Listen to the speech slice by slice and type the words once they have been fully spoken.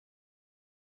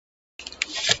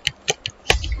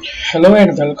Hello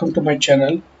and welcome to my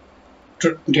channel.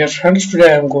 Dear friends,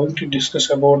 today I am going to discuss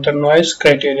about the noise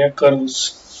criteria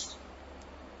curves.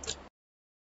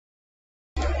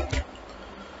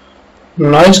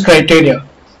 Noise criteria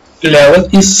level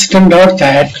is standard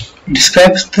that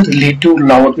describes the relative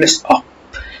loudness of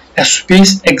a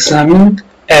space examining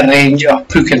a range of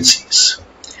frequencies.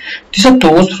 These are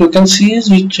those frequencies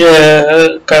which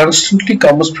constantly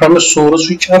comes from a source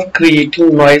which are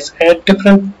creating noise at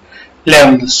different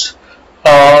levels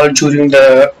during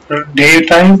the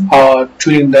daytime or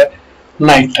during the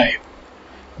night time.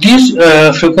 These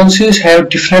frequencies have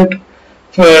different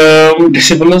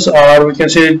decibels, or we can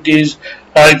say these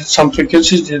are some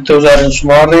frequencies those are in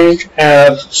small range,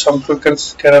 and some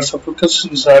frequencies there are some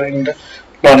frequencies are in the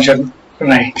larger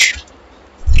range.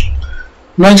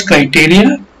 Noise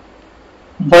criteria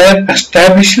were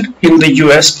established in the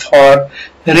US for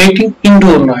rating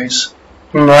indoor noise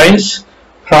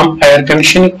from air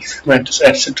conditioning equipment,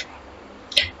 etc.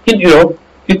 In Europe,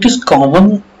 it is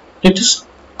common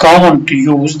to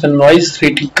use the noise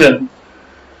rating curve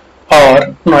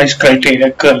or noise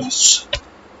criteria curves.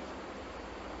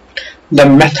 The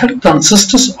method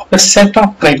consists of a set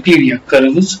of criteria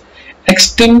curves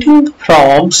extending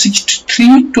from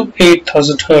 63 to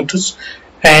 8000 Hz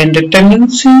and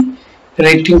tendency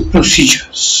rating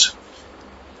procedures.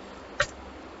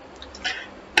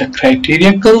 The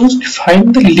criteria curves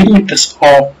define the limits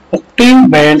of octave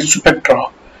band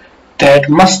spectra that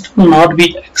must not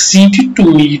be exceeded to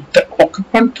meet the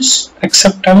occupant's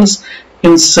acceptance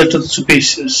in certain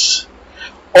spaces.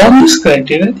 On this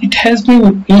criteria, it has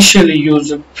been initially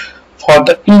used for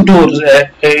the indoors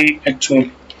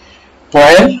actually,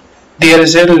 while there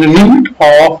is a limit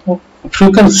of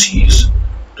frequencies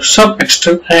to some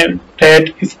extent, and that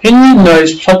if any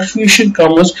noise fluctuation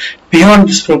comes beyond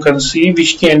this frequency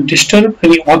which can disturb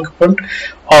any occupant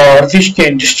or which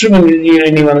can disturb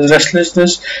anyone's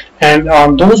restlessness, and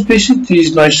on those basis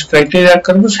these noise criteria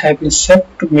curves have been set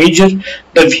to measure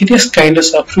the various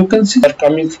kinds of frequencies that are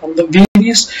coming from the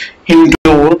various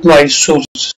indoor noise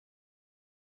sources.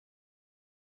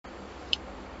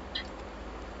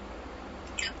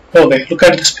 Okay, look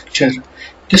at this picture.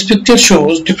 This picture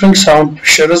shows different sound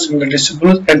pressures in the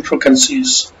decibels and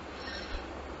frequencies.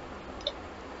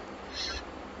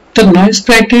 The noise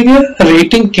criteria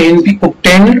rating can be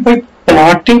obtained by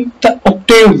plotting the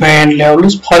octave band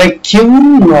levels for a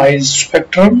given noise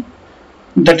spectrum,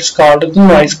 that is called the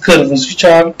noise curves, which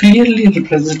are clearly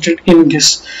represented in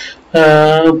this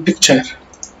picture.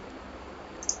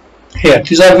 Here,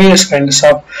 these are various kinds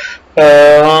of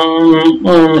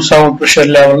sound pressure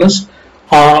levels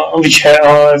which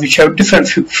have different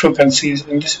frequencies.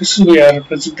 In this case, we are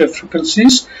representing the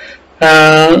frequencies,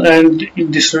 and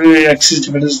in this axis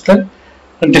depends the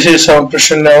this is sound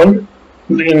pressure level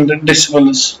in the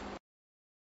decibels.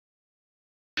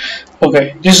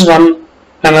 Okay, this is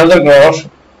another graph.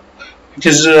 It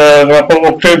is a graph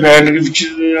of octave band which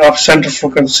is of center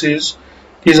frequencies.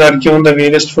 These are given the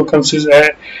various frequencies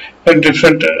and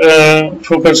different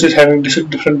frequencies having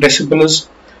different decibels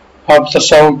of the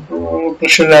sound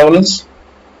pressure levels.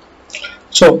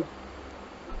 So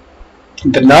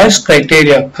the noise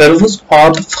criteria curves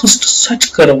are the first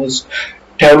such curves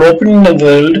developed in the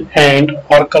world and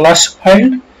are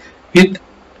classified with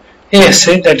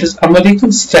ASI, that is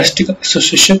American Statistical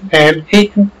Association, and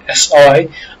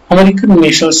ANSI, American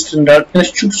National Standard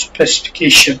Institute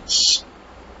specifications.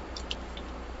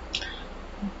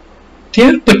 They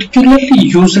are particularly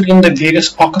used in the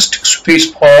various acoustic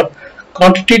space for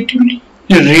quantitatively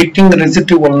rating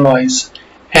residual noise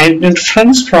and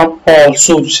interference from all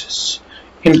sources,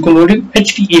 including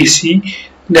HVAC,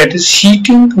 that is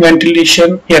heating,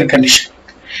 ventilation, air conditioning.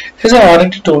 As I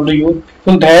already told you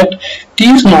people that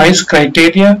these noise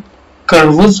criteria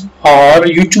curves are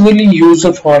usually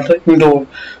used for the indoor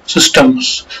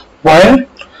systems, where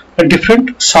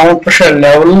different sound pressure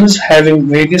levels having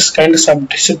various kinds of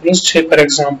decibels, say for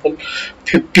example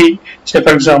 50, say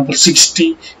for example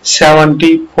 60,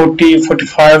 70, 40,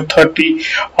 45, 30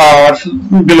 or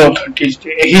below 30.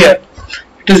 Here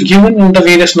it is given in the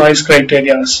various noise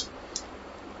criteria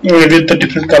with the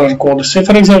different color codes. Say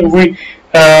for example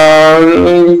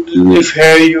if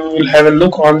here you will have a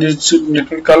look on these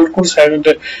different color codes having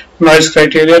the noise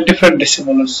criteria different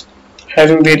decibels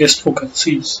having various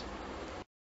frequencies.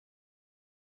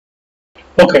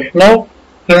 Okay, now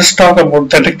let us talk about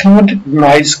the recommended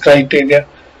noise criteria.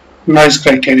 These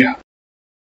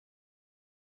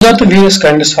are the various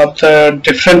kinds of the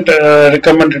different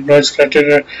recommended noise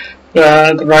criteria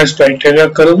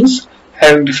curves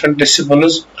having different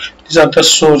decibels. These are the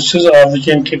sources, or we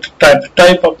can get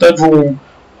type of the room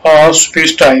or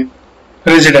space type.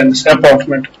 residence,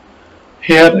 apartment.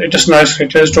 Here it is noise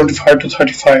criteria is 25 to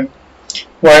 35,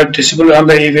 while decibel on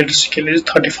the aviator scale is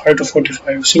 35 to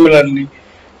 45. Similarly,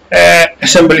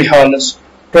 assembly hall is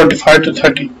 25 to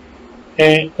 30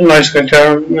 noise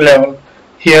criteria level.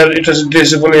 Here it is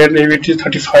decibel and aviator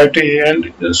 35 to A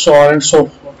and so on and so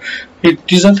forth.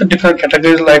 These are the different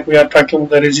categories, like we are talking about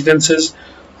the residences,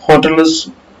 hotels,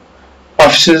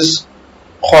 offices,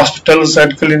 hospitals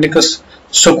and clinics,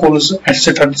 schools,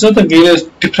 etc. These are the various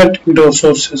different indoor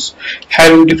sources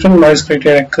having different noise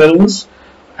criteria curves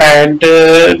and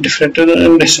different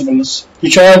decibels,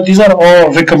 which are these are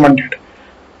all recommended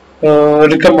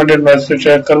noise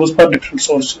criteria curves for different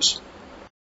sources.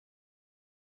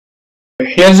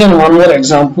 Here's one more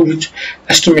example which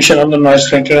estimation of the noise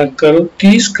criteria curve.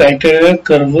 These criteria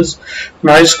curves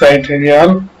noise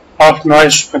criterion of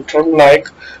noise spectrum like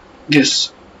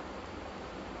this.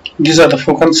 These are the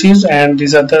frequencies and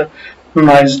these are the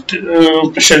noise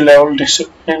pressure level and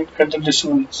the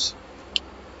decibels.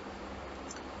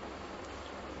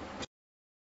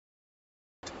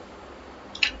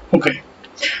 Okay,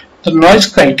 the noise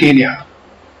criteria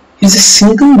is a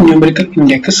single numerical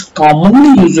index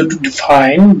commonly used to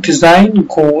define design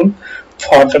goal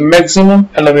for the maximum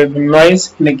allowable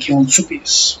noise in a given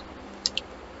space.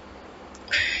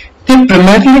 They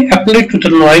primarily apply to the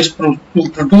noise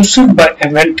produced by a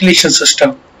ventilation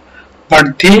system,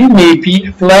 but they may be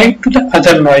applied to the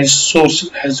other noise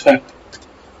sources as well.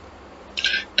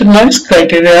 The noise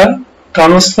criteria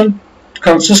consist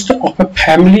of a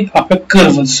family of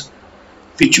curves,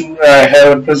 which I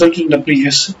have presented in the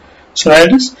previous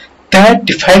slides, that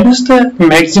defines the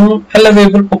maximum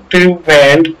allowable octave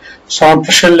band sound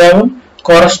pressure level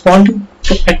corresponding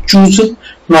to a chosen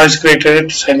noise criteria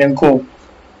design and goal.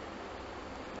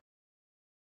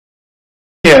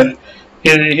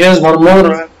 Here's one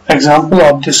more example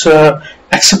of this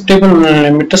acceptable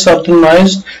limiters of the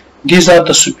noise. These are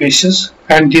the spaces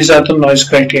and these are the noise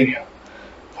criteria.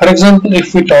 For example,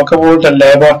 if we talk about the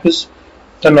lab office,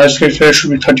 the noise criteria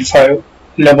should be 35,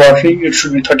 laboratory it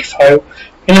should be 35,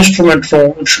 instrument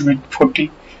room it should be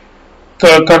 40,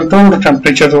 controlled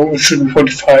temperature room it should be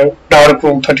 45, dark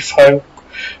room 35,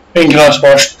 glass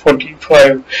wash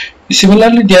 45.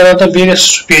 Similarly, there are the various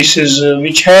spaces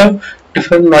which have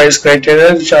different noise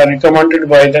criteria which are recommended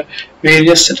by the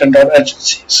various standard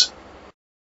agencies.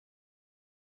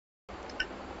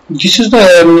 This is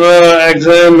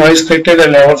the noise criteria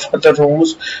level for the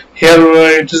rooms. Here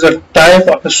it is the type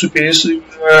of the space,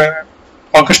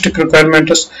 acoustic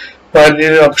requirements, while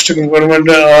the acoustic requirement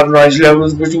or noise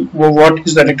levels, what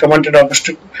is the recommended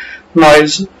acoustic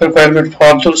noise requirement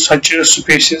for such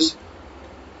spaces.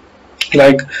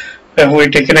 Like we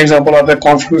take an example of a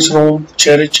conference room,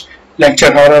 church,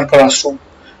 lecture hall or classroom.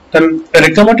 Then the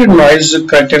recommended noise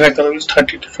criteria curve is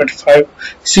 30 to 35.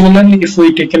 Similarly, if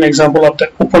we take an example of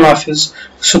the open office,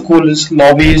 schools,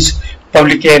 lobbies,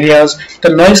 public areas, the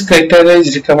noise criteria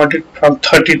is recommended from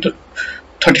 30 to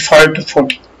 35 to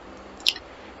 40.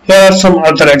 Here are some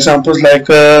other examples like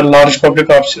large public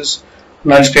offices,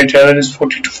 noise criteria is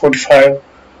 40 to 45.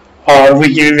 Or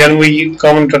when we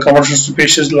come into commercial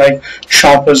spaces like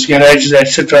shops, garages,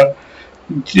 etc.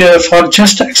 For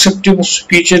just acceptable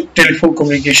speech and telephone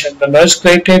communication, the noise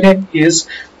criteria is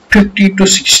 50 to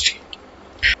 60,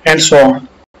 and so on.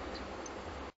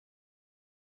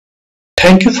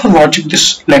 Thank you for watching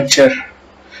this lecture.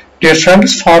 Dear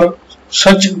friends, for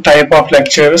such type of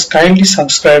lectures, kindly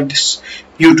subscribe this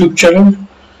YouTube channel